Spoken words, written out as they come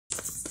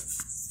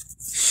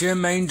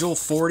Shem Angel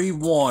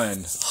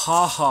 41,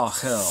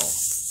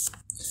 Hahahel.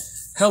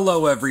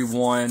 Hello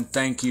everyone,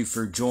 thank you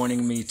for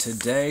joining me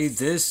today.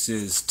 This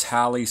is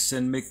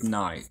Taliesin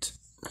McKnight.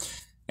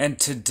 And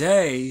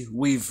today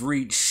we've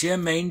reached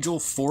Shem Angel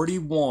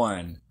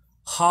 41,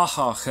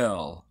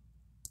 Hahahel.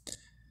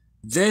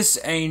 This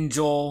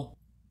angel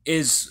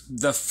is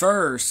the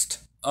first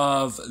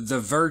of the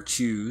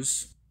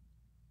virtues,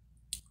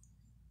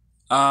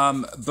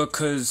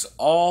 because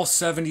all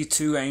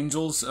 72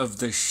 angels of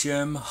the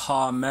Shem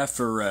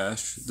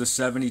HaMepharesh, the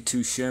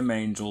 72 Shem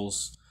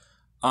angels,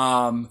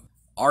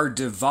 are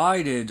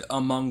divided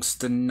amongst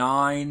the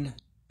 9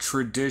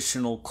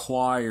 traditional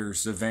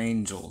choirs of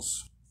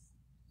angels.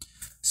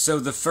 So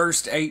the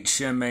first 8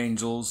 Shem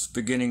angels,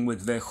 beginning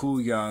with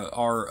Vehuya,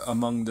 are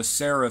among the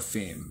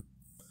seraphim.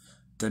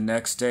 The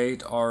next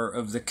 8 are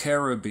of the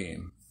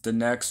cherubim. The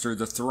next are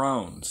the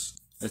thrones,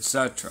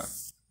 etc.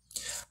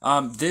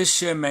 This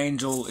Shem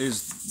angel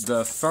is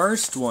the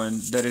first one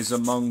that is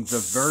among the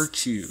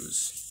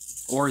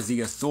virtues, or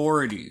the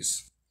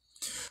authorities.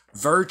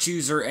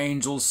 Virtues are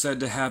angels said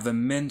to have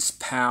immense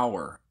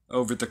power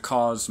over the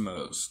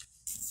cosmos.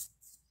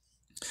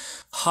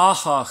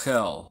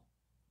 Hahahel.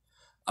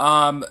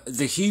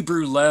 The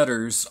Hebrew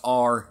letters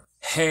are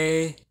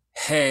He,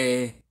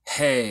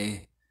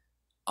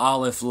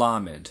 Aleph,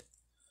 Lamed.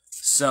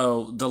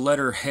 So the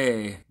letter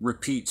He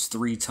repeats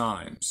 3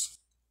 times.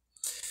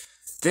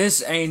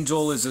 This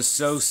angel is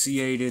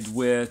associated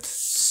with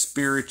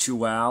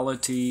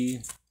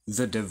spirituality,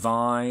 the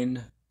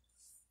divine,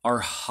 our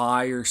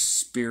higher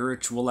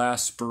spiritual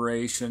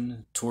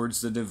aspiration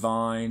towards the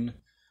divine,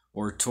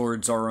 or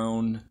towards our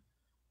own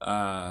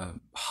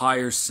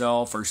higher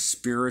self, our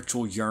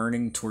spiritual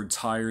yearning towards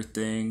higher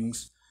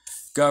things,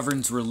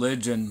 governs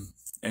religion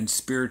and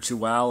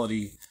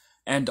spirituality,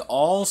 and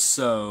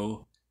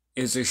also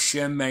is a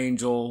Shem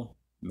angel,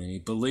 many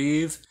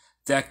believe,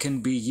 that can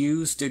be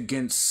used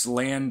against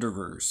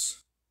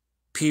slanderers,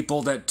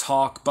 people that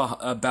talk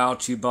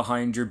about you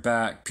behind your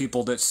back,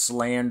 people that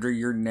slander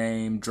your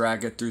name,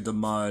 drag it through the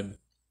mud.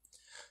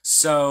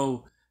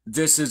 So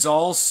this is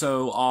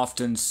also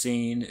often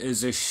seen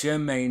as a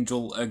Shem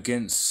angel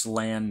against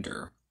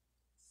slander.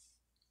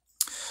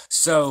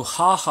 So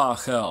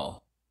Hahahel.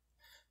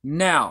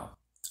 Now,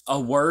 a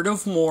word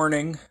of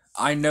warning.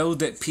 I know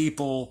that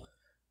people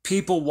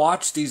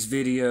watch these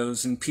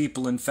videos, and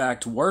people in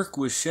fact work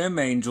with Shem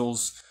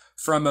angels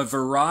from a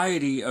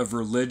variety of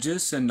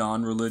religious and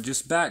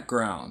non-religious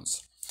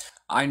backgrounds.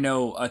 I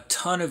know a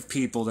ton of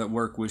people that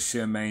work with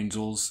Shem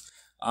angels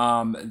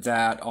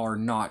that are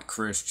not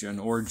Christian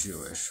or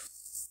Jewish,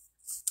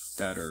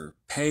 that are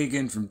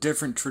pagan, from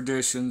different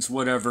traditions,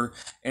 whatever,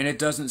 and it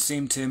doesn't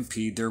seem to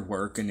impede their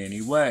work in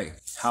any way.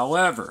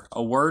 However,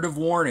 a word of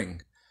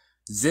warning,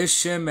 this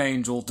Shem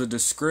angel, the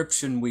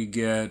description we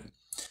get,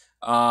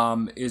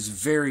 is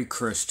very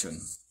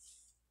Christian.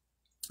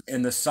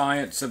 In the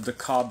science of the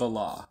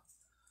Kabbalah,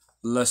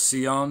 La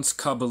Science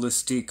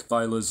Kabbalistique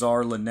by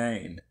Lazare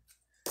Lenain,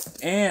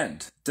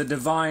 and the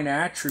divine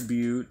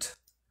attribute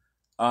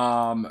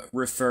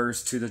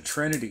refers to the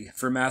Trinity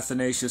from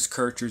Athanasius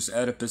Kircher's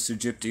Oedipus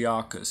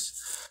Aegyptiacus.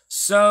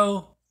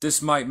 So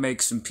this might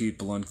make some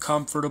people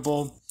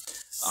uncomfortable,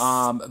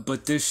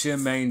 but this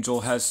Shem angel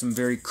has some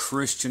very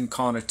Christian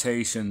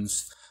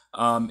connotations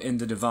in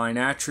the divine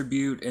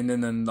attribute, and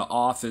then in the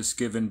office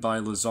given by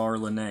Lazare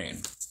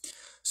Lenain.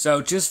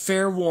 So just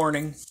fair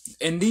warning,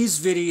 in these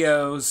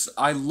videos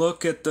I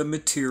look at the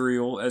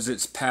material as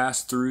it's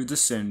passed through the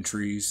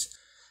centuries,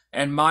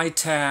 and my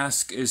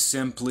task is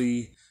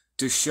simply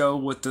to show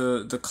what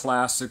the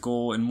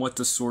classical and what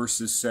the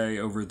sources say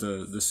over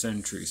the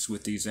centuries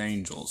with these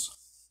angels.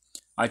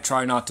 I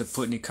try not to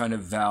put any kind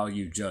of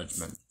value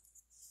judgment.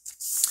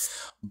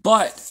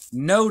 But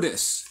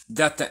notice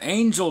that the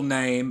angel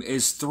name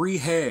is 3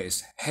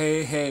 He's.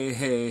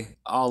 He,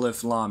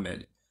 Aleph,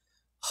 Lamed.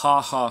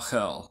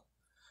 Hahahel.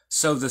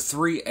 So the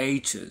 3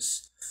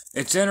 H's.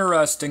 It's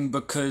interesting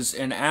because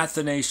in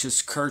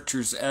Athanasius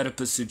Kircher's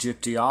Oedipus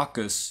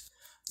Aegyptiacus,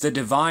 the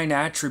divine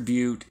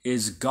attribute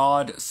is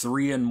God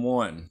 3 in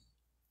 1.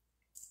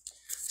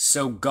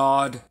 So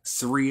God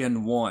 3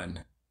 in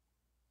 1.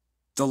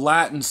 The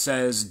Latin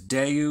says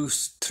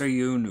Deus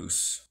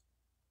Triunus,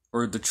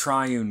 or the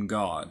triune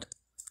God.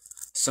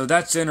 So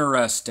that's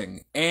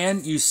interesting.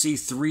 And you see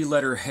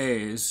 3-letter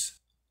He's.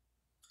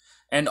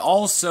 And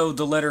also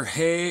the letter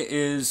He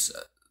is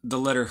the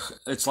letter,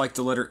 it's like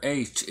the letter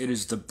H. It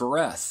is the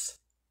breath.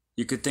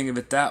 You could think of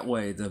it that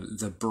way,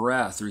 the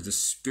breath or the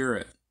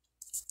spirit.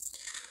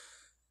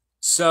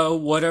 So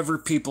whatever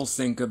people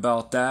think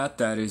about that,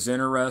 that is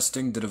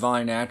interesting. The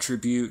divine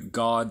attribute,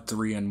 God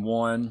 3 in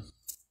 1.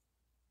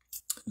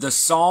 The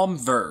Psalm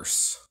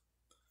verse.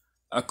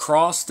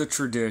 Across the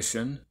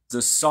tradition,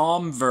 the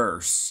Psalm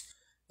verse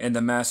in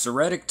the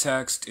Masoretic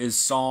text is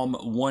Psalm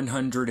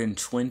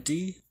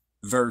 120,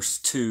 verse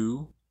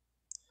 2.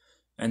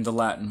 And the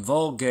Latin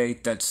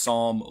Vulgate, that's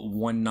Psalm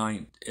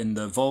 119. In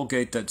the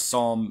Vulgate, that's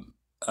Psalm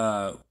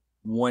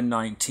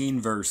 119,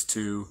 verse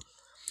 2.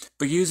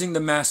 But using the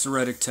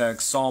Masoretic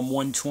text, Psalm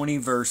 120,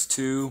 verse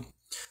 2,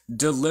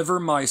 Deliver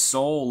my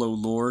soul, O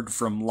Lord,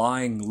 from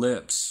lying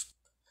lips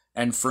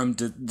and from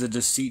the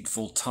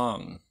deceitful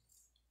tongue.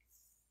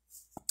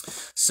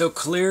 So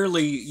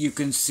clearly you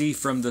can see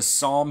from the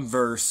psalm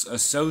verse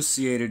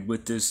associated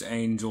with this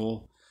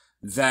angel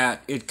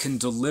that it can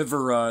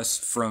deliver us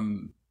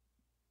from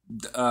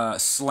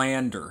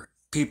slander,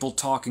 people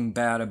talking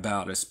bad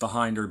about us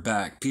behind our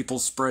back, people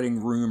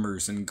spreading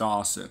rumors and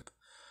gossip.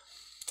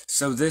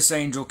 So this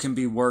angel can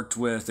be worked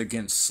with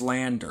against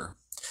slander.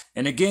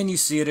 And again, you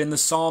see it in the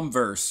psalm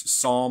verse,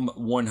 Psalm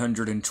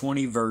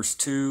 120, verse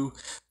 2,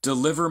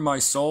 deliver my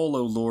soul,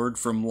 O Lord,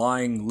 from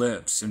lying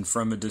lips and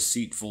from a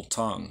deceitful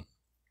tongue.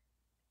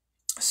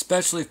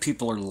 Especially if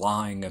people are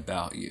lying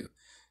about you.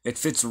 It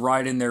fits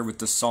right in there with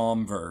the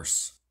psalm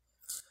verse.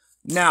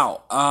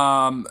 Now,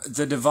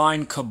 the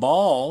divine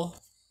Kabbalah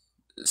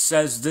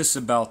says this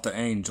about the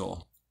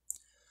angel.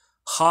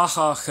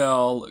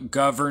 Hahahel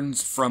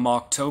governs from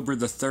October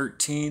the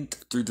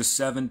 13th through the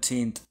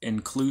 17th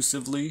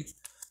inclusively.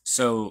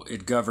 So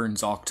it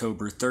governs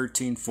October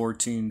 13,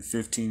 14,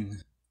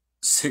 15,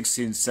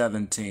 16,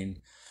 17.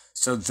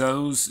 So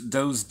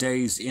those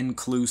days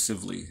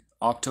inclusively.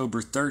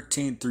 October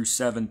 13th through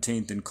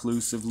 17th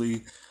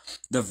inclusively.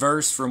 The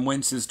verse from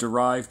whence is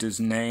derived his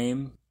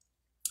name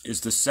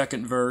is the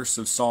second verse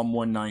of Psalm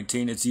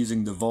 119. It's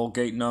using the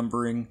Vulgate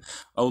numbering.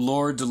 O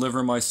Lord,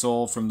 deliver my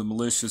soul from the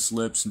malicious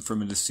lips and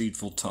from a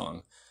deceitful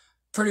tongue.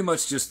 Pretty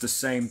much just the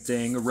same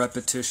thing, a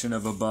repetition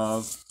of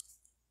above.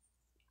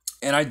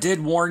 And I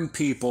did warn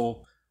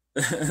people,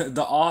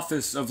 the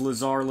office of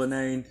Lazare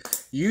Lenain,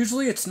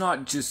 usually it's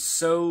not just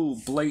so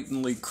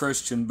blatantly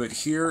Christian, but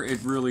here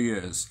it really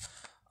is.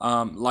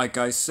 Like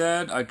I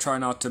said, I try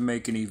not to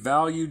make any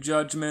value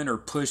judgment or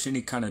push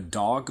any kind of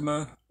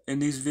dogma in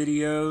these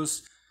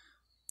videos,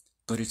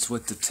 but it's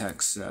what the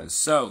text says.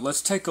 So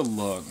let's take a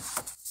look.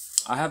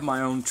 I have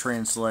my own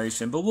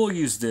translation, but we'll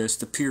use this,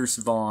 the Pierce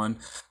Vaughan,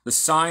 The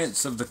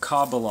Science of the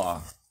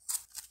Kabbalah.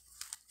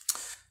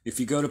 If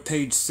you go to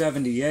page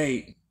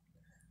 78,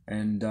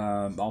 and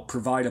I'll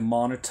provide a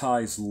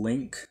monetized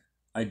link.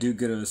 I do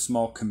get a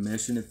small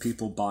commission if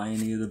people buy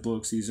any of the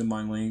books using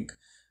my link,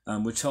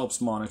 which helps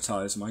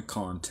monetize my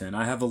content.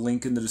 I have a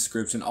link in the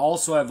description.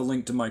 Also, I have a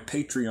link to my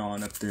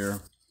Patreon up there.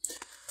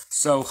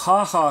 So,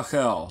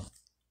 Hahahel.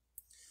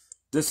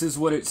 This is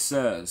what it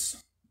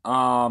says.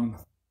 Alright,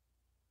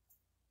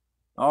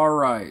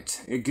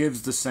 it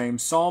gives the same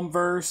psalm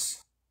verse.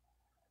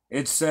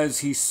 It says,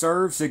 he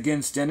serves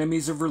against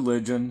enemies of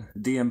religion,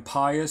 the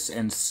impious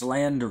and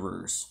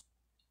slanderers.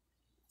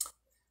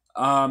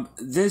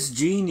 This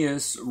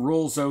genius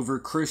rules over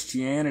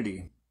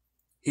Christianity.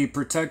 He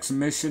protects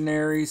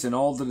missionaries and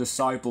all the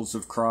disciples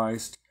of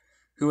Christ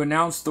who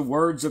announce the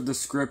words of the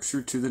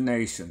scripture to the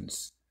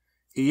nations.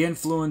 He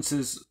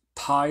influences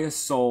pious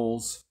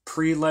souls,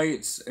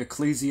 prelates,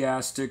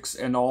 ecclesiastics,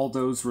 and all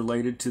those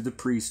related to the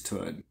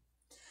priesthood.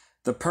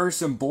 The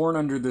person born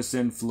under this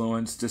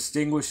influence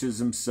distinguishes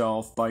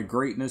himself by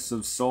greatness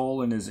of soul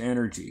and his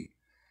energy.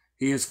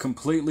 He is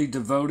completely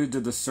devoted to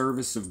the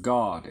service of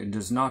God and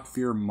does not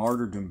fear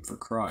martyrdom for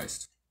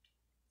Christ.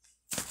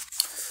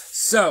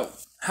 So,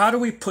 how do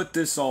we put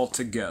this all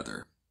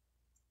together?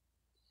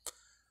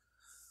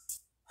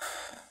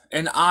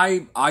 And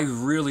I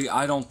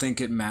don't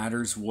think it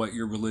matters what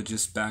your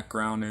religious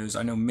background is.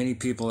 I know many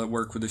people that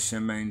work with the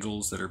Shem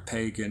angels that are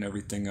pagan,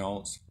 everything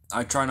else.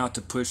 I try not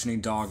to push any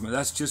dogma.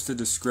 That's just a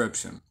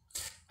description.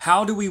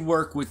 How do we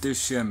work with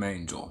this Shem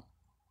angel?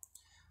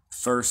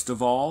 First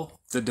of all,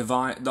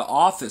 the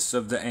office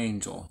of the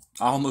angel.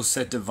 I almost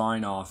said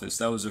divine office.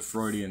 That was a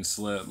Freudian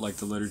slip, like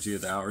the Liturgy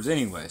of the Hours.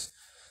 Anyways,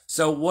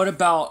 so what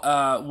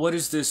about what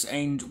is this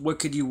angel? What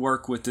could you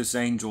work with this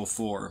angel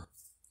for?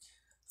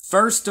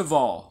 First of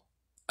all,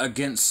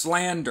 against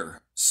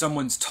slander.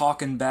 Someone's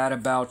talking bad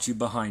about you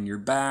behind your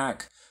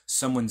back.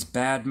 Someone's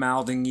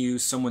bad-mouthing you,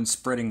 someone's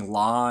spreading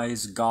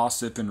lies,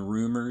 gossip, and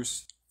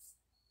rumors.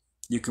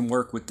 You can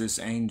work with this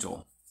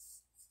angel.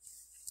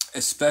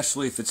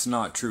 Especially if it's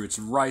not true. It's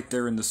right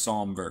there in the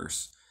psalm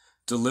verse.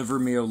 Deliver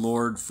me, O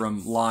Lord,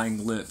 from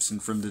lying lips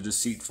and from the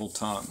deceitful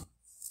tongue.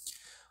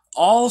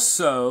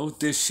 Also,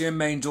 this Shem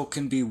angel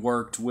can be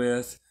worked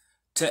with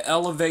to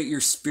elevate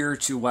your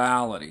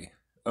spirituality.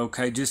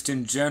 Okay, just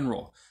in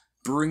general.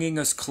 Bringing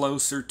us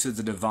closer to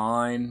the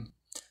divine,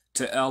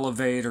 to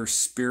elevate our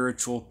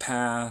spiritual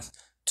path,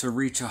 to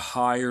reach a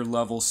higher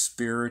level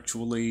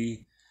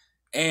spiritually.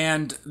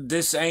 And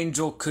this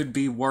angel could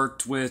be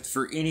worked with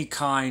for any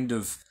kind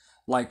of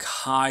like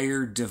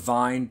higher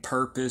divine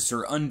purpose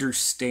or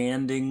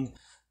understanding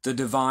the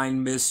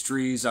divine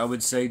mysteries. I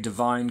would say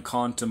divine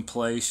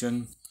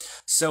contemplation.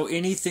 So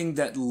anything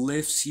that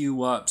lifts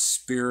you up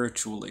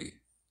spiritually,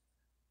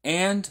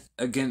 and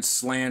against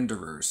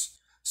slanderers.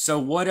 So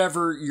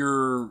whatever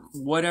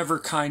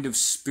kind of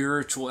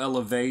spiritual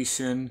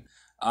elevation,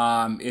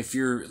 if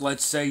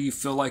let's say you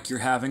feel like you're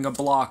having a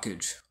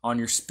blockage on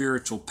your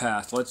spiritual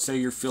path, let's say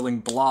you're feeling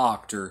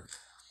blocked or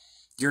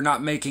you're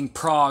not making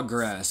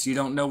progress, you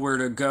don't know where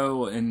to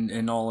go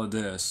in all of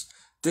this,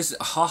 This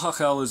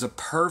Hahahel is a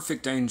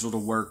perfect angel to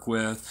work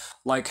with.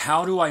 Like,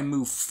 how do I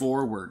move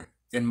forward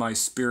in my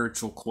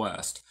spiritual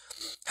quest?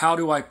 How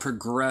do I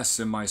progress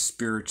in my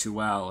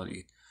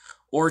spirituality?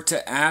 Or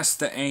to ask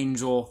the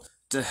angel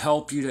to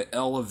help you to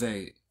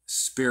elevate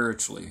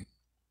spiritually.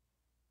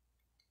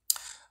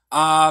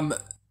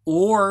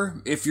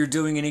 Or if you're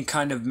doing any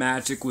kind of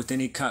magic with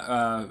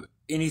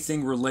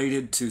anything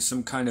related to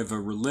some kind of a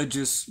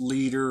religious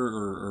leader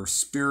or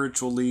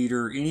spiritual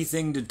leader,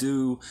 anything to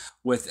do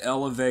with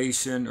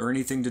elevation or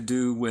anything to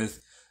do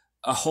with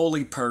a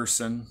holy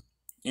person,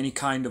 any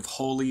kind of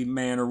holy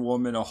man or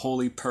woman, a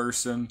holy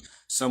person,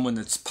 someone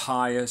that's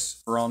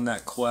pious or on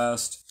that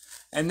quest.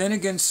 And then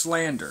again,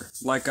 slander,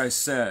 like I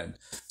said.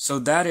 So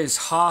that is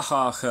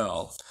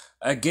Hahahel.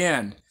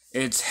 Again,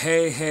 it's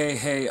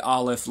hey,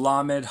 Aleph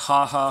Lamed,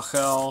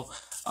 Hahahel.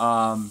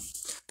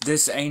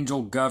 This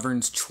angel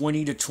governs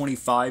 20 to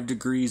 25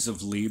 degrees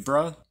of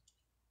Libra.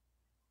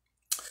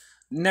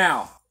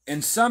 Now,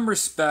 in some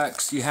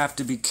respects, you have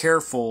to be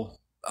careful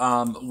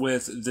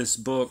with this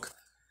book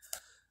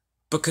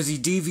because he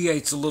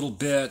deviates a little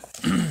bit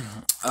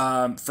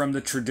from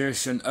the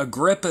tradition.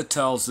 Agrippa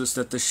tells us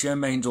that the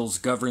Shem angels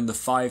govern the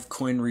 5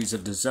 quinries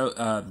of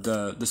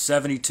the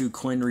 72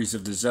 quinries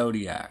of the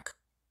zodiac.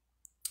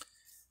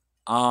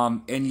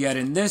 And yet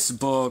in this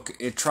book,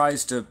 it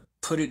tries to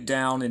put it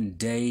down in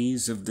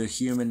days of the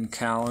human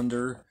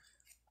calendar,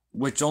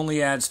 which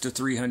only adds to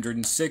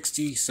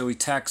 360, so he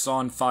tacks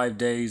on 5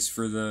 days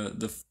for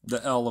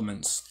the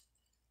elements.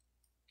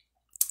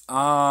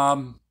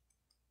 But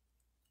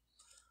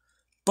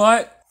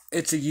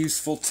it's a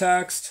useful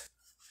text.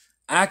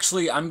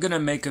 Actually, I'm going to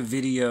make a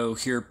video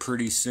here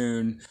pretty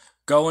soon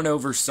going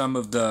over some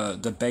of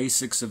the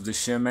basics of the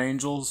Shem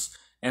angels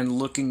and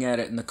looking at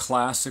it in the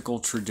classical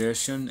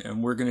tradition,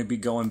 and we're going to be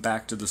going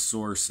back to the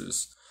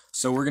sources.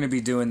 So we're going to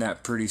be doing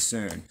that pretty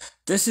soon.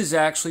 This is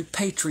actually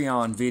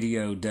Patreon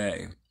video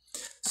day.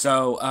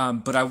 So,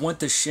 but I want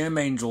the Shem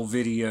angel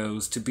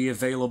videos to be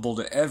available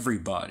to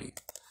everybody.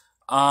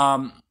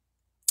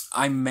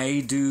 I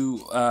may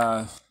do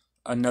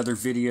another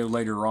video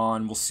later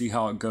on. We'll see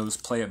how it goes.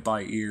 Play it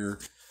by ear.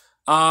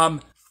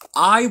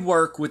 I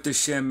work with the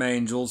Shem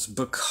angels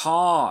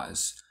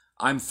because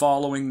I'm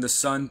following the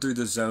sun through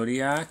the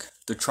zodiac,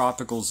 the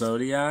tropical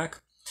zodiac.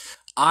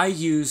 I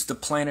use the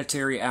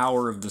planetary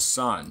hour of the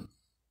sun.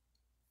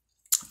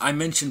 I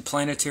mentioned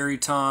Planetary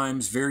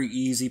Times, very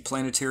easy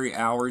Planetary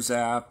Hours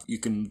app. You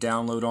can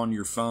download on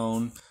your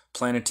phone,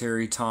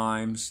 Planetary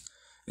Times.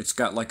 It's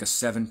got like a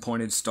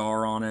 7-pointed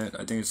star on it.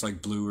 I think it's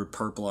like blue or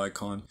purple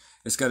icon.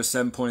 It's got a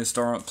 7-pointed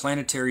star on it.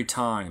 Planetary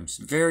Times.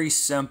 Very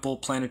simple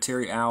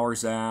Planetary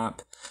Hours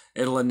app.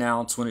 It'll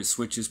announce when it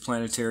switches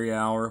planetary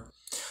hour.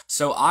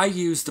 So I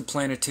use the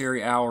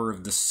planetary hour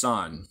of the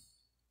sun.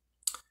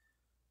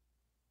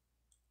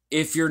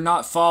 If you're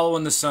not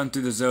following the sun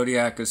through the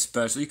zodiac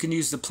especially, you can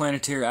use the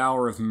planetary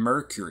hour of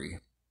Mercury.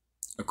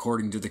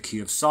 According to the Key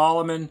of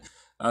Solomon,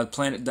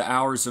 the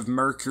hours of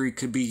Mercury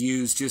could be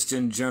used just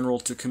in general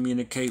to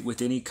communicate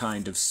with any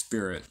kind of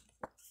spirit.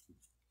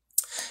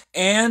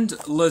 And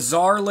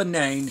Lazare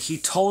Lenain, he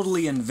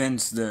totally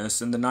invents this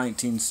in the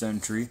 19th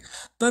century,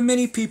 but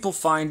many people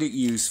find it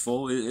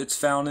useful. It's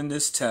found in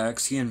this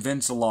text. He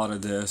invents a lot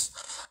of this.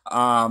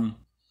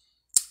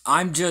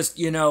 I'm just,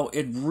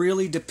 it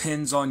really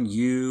depends on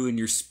you and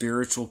your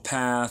spiritual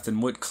path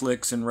and what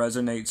clicks and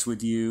resonates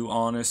with you,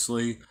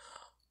 honestly.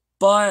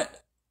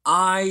 But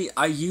I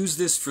use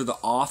this for the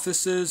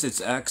offices.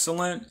 It's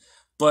excellent.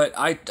 But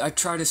I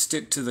try to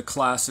stick to the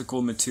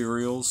classical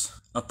materials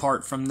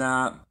apart from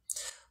that.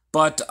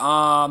 But,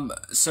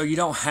 so you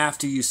don't have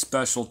to use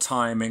special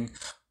timing.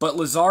 But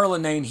Lazare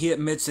Lenain, he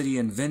admits that he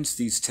invents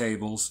these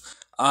tables.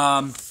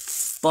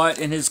 But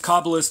in his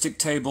Kabbalistic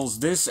tables,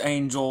 this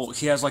angel,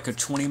 he has like a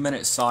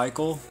 20-minute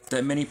cycle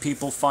that many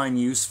people find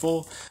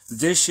useful.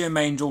 This Shem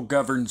angel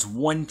governs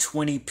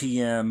 1:20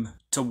 p.m.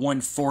 to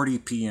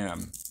 1:40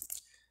 p.m.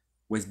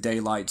 With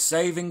daylight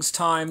savings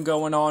time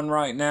going on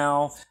right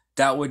now,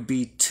 that would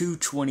be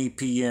 2:20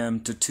 p.m.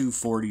 to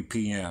 2:40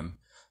 p.m.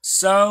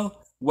 So,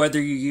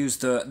 whether you use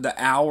the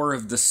hour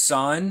of the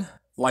sun,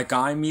 like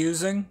I'm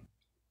using,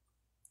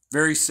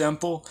 very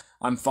simple.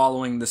 I'm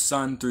following the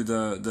sun through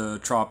the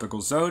tropical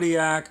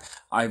zodiac.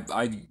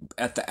 I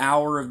at the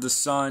hour of the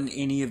sun,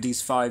 any of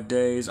these 5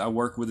 days, I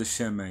work with a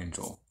Shem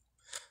angel.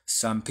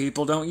 Some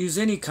people don't use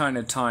any kind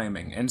of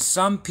timing, and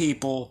some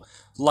people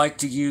like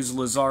to use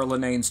Lazare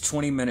Lenain's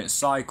 20-minute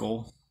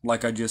cycle,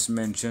 like I just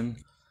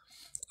mentioned,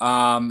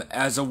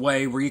 as a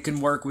way where you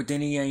can work with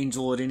any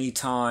angel at any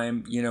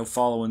time,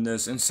 following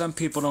this. And some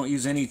people don't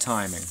use any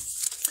timing.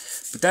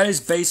 But that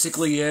is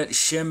basically it.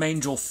 Shem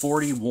Angel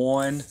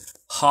 41.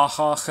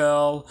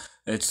 Hahahel,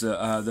 it's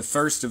the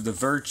first of the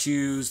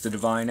virtues, the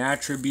divine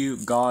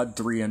attribute, God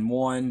 3 in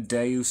 1,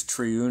 Deus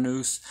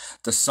Triunus.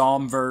 The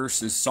psalm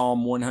verse is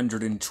Psalm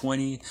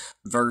 120,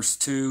 verse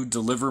 2,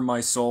 deliver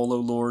my soul, O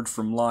Lord,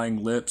 from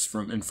lying lips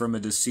and from a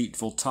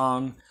deceitful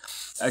tongue.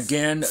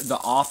 Again, the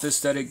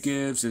office that it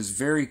gives is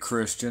very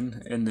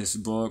Christian in this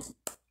book.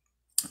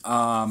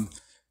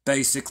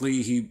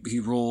 Basically, he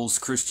rules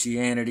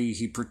Christianity.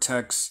 He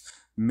protects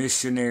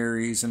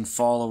missionaries and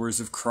followers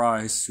of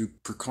Christ who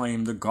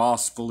proclaim the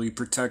gospel. He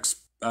protects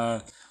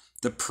the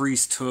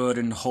priesthood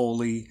and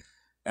holy,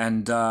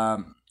 and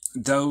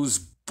those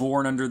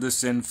born under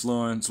this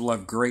influence will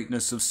have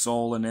greatness of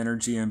soul and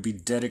energy and be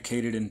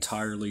dedicated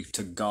entirely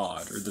to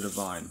God or the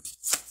divine.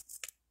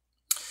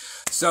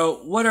 So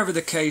whatever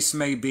the case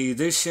may be,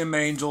 this Shem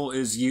angel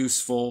is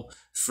useful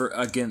for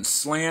against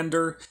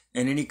slander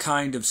and any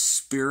kind of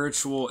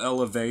spiritual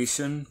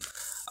elevation,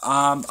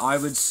 I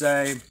would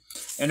say.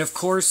 And of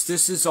course,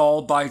 this is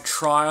all by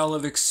trial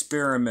of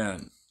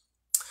experiment.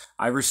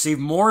 I received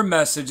more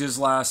messages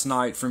last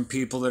night from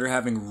people that are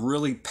having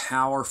really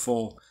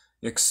powerful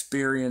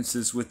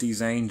experiences with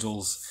these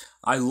angels.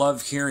 I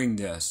love hearing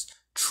this.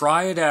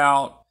 Try it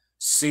out,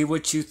 see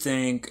what you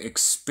think,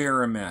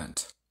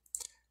 experiment.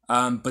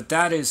 But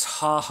that is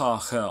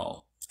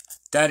Hahahel.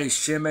 That is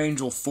Shem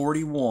Angel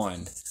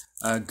 41,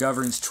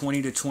 governs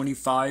 20 to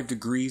 25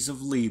 degrees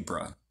of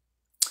Libra.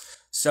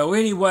 So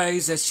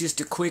anyways, that's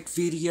just a quick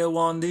video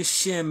on this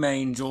Shem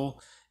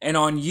Angel. And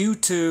on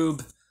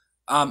YouTube,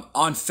 on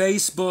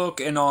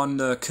Facebook, and on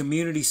the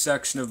community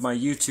section of my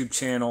YouTube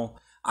channel,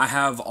 I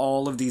have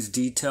all of these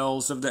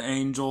details of the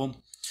angel.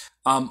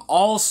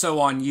 Also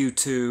on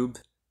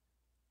YouTube,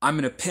 I'm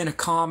going to pin a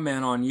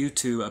comment on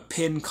YouTube. A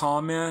pinned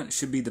comment,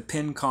 should be the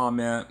pinned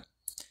comment,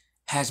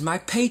 has my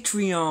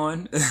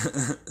Patreon.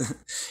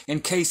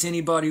 In case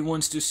anybody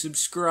wants to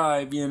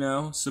subscribe, you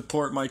know,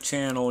 support my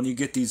channel, and you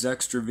get these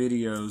extra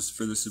videos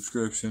for the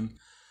subscription.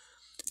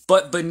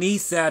 But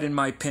beneath that in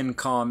my pinned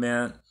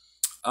comment,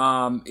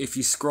 if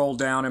you scroll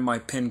down in my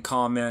pinned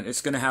comment,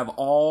 it's going to have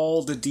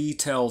all the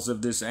details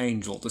of this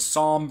angel. The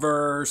Psalm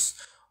verse,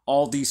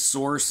 all these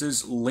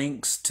sources,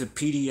 links to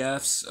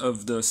PDFs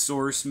of the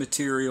source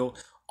material.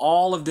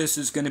 All of this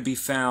is going to be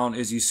found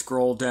as you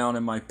scroll down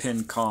in my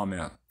pinned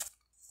comment.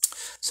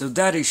 So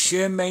that is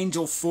Shem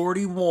Angel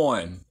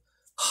 41.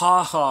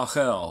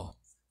 Hahahel.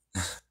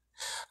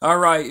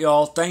 Alright,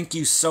 y'all. Thank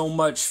you so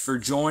much for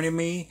joining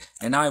me,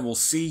 and I will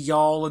see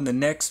y'all in the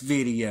next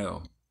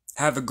video.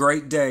 Have a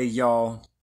great day, y'all.